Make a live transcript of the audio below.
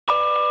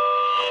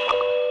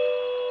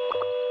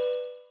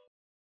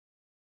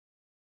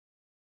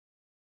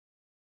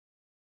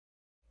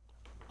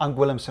I'm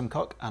Gwilym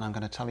Simcock, and I'm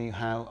going to tell you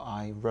how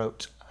I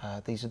wrote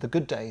These Are the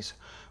Good Days,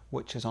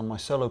 which is on my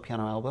solo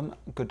piano album,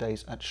 Good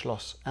Days at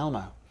Schloss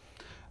Elmo.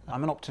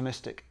 I'm an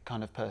optimistic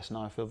kind of person.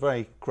 I feel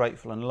very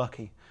grateful and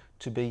lucky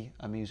to be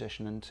a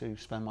musician and to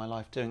spend my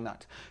life doing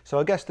that. So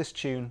I guess this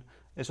tune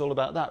is all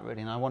about that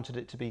really, and I wanted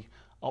it to be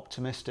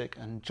optimistic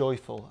and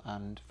joyful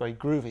and very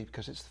groovy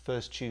because it's the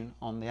first tune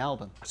on the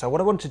album. So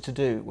what I wanted to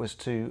do was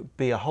to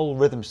be a whole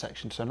rhythm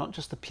section, so not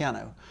just the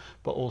piano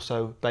but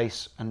also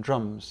bass and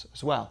drums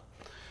as well.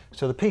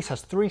 So the piece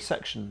has three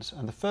sections,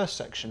 and the first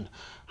section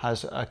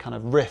has a kind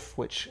of riff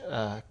which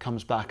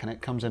comes back, and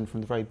it comes in from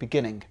the very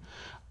beginning,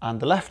 and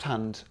the left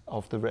hand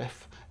of the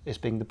riff is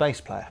being the bass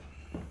player.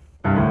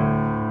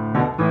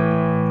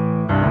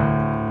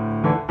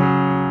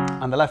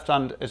 And the left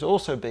hand is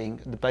also being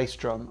the bass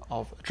drum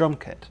of a drum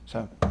kit.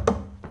 So,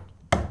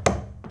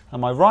 and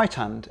my right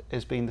hand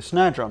is being the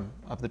snare drum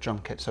of the drum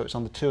kit, so it's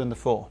on the 2 and the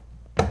 4.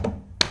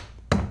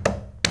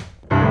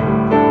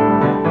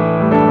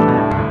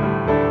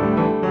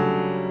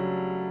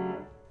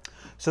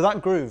 So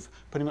that groove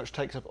pretty much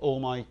takes up all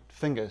my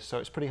fingers, so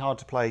it's pretty hard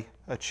to play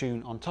a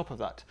tune on top of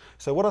that.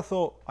 So what I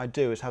thought I'd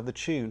do is have the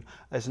tune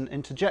as an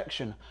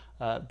interjection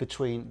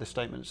between the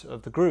statements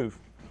of the groove.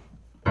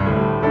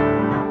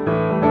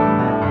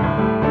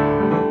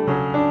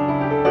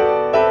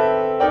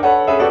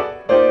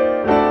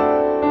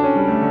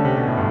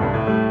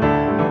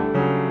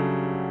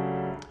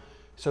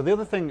 So the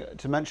other thing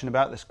to mention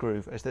about this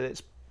groove is that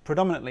it's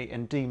predominantly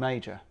in D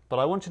major, but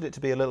I wanted it to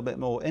be a little bit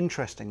more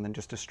interesting than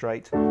just a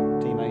straight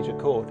D major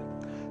chord.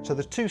 So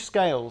there's two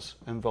scales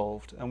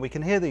involved, and we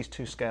can hear these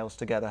two scales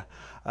together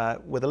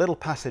with a little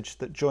passage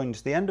that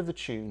joins the end of the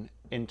tune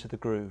into the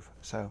groove.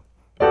 So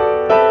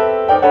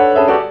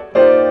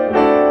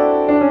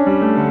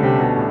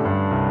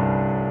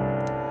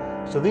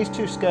these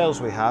two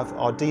scales we have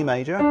are D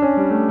major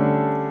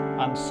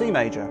and C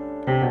major.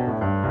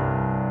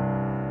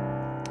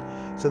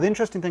 So the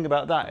interesting thing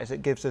about that is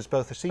it gives us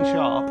both a C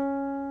sharp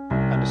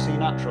and a C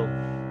natural.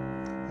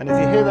 And if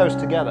you hear those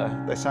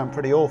together, they sound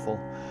pretty awful.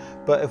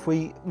 But if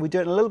we do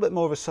it in a little bit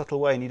more of a subtle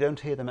way and you don't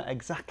hear them at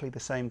exactly the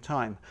same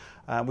time,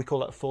 we call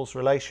that a false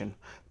relation,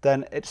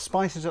 then it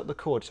spices up the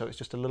chord, so it's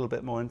just a little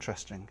bit more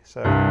interesting. So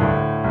we've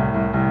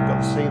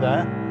got the C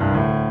there,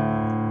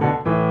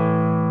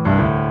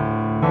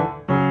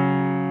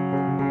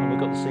 and we've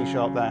got the C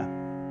sharp there.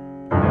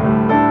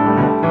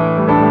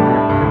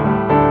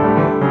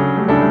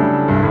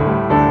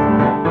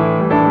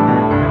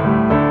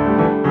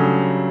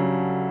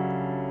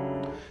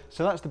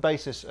 So that's the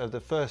basis of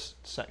the first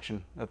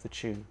section of the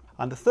tune.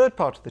 And the third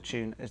part of the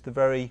tune is the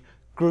very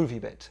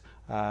groovy bit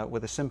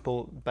with a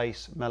simple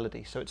bass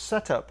melody. So it's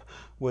set up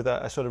with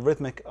a sort of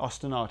rhythmic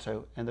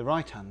ostinato in the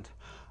right hand,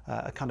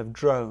 a kind of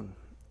drone.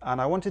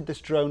 And I wanted this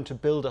drone to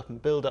build up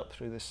and build up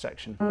through this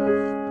section.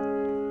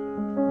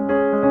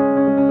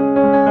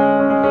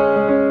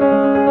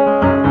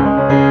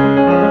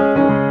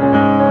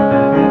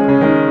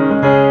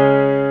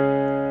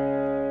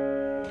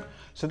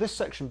 So this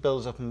section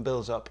builds up and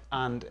builds up,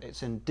 and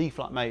it's in D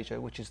flat major,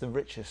 which is the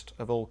richest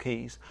of all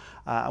keys.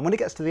 And when it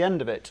gets to the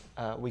end of it,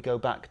 we go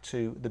back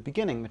to the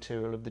beginning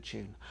material of the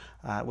tune,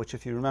 which,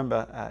 if you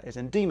remember, is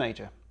in D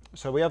major.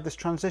 So we have this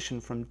transition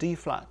from D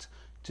flat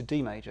to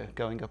D major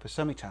going up a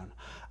semitone.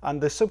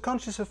 And the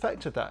subconscious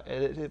effect of that,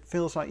 it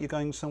feels like you're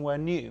going somewhere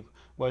new,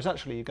 whereas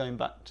actually you're going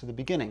back to the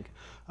beginning.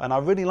 And I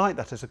really like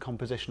that as a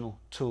compositional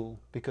tool,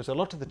 because a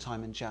lot of the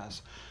time in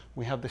jazz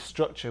we have this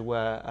structure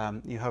where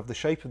you have the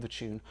shape of the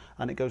tune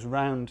and it goes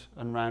round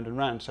and round and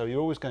round, so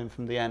you're always going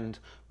from the end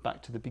back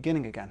to the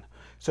beginning again.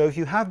 So if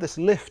you have this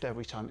lift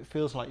every time, it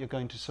feels like you're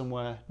going to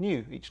somewhere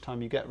new each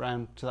time you get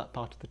round to that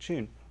part of the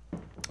tune.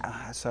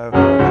 So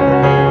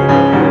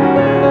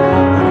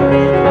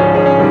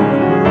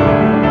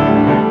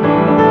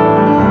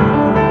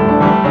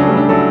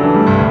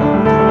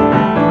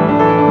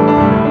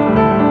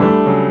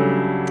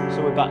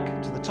we're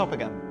back to the top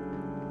again.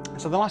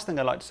 So the last thing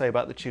I'd like to say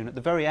about the tune, at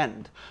the very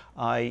end,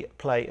 I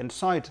play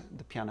inside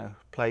the piano,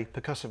 play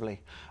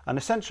percussively. And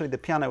essentially the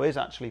piano is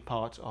actually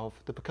part of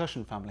the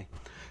percussion family.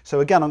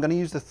 So again, I'm going to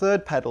use the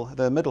third pedal,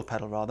 the middle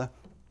pedal rather,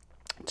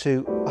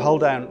 to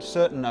hold down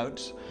certain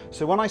notes.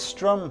 So when I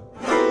strum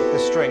the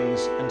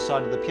strings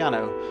inside of the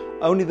piano,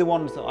 only the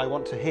ones that I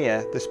want to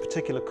hear, this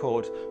particular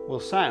chord,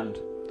 will sound.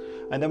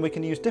 And then we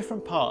can use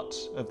different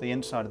parts of the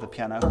inside of the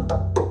piano.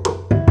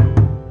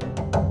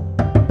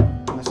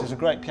 And this is a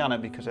great piano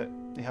because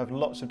you have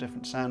lots of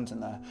different sounds in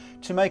there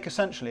to make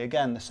essentially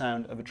again the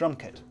sound of a drum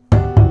kit.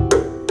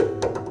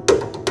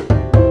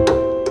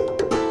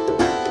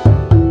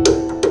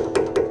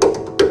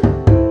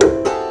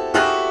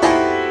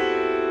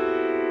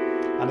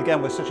 And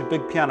again, with such a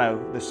big piano,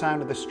 the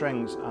sound of the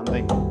strings and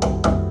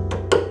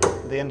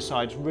the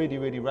insides really,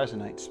 really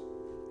resonates.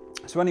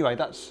 So anyway,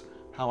 that's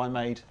how I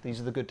made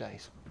These Are the Good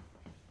Days.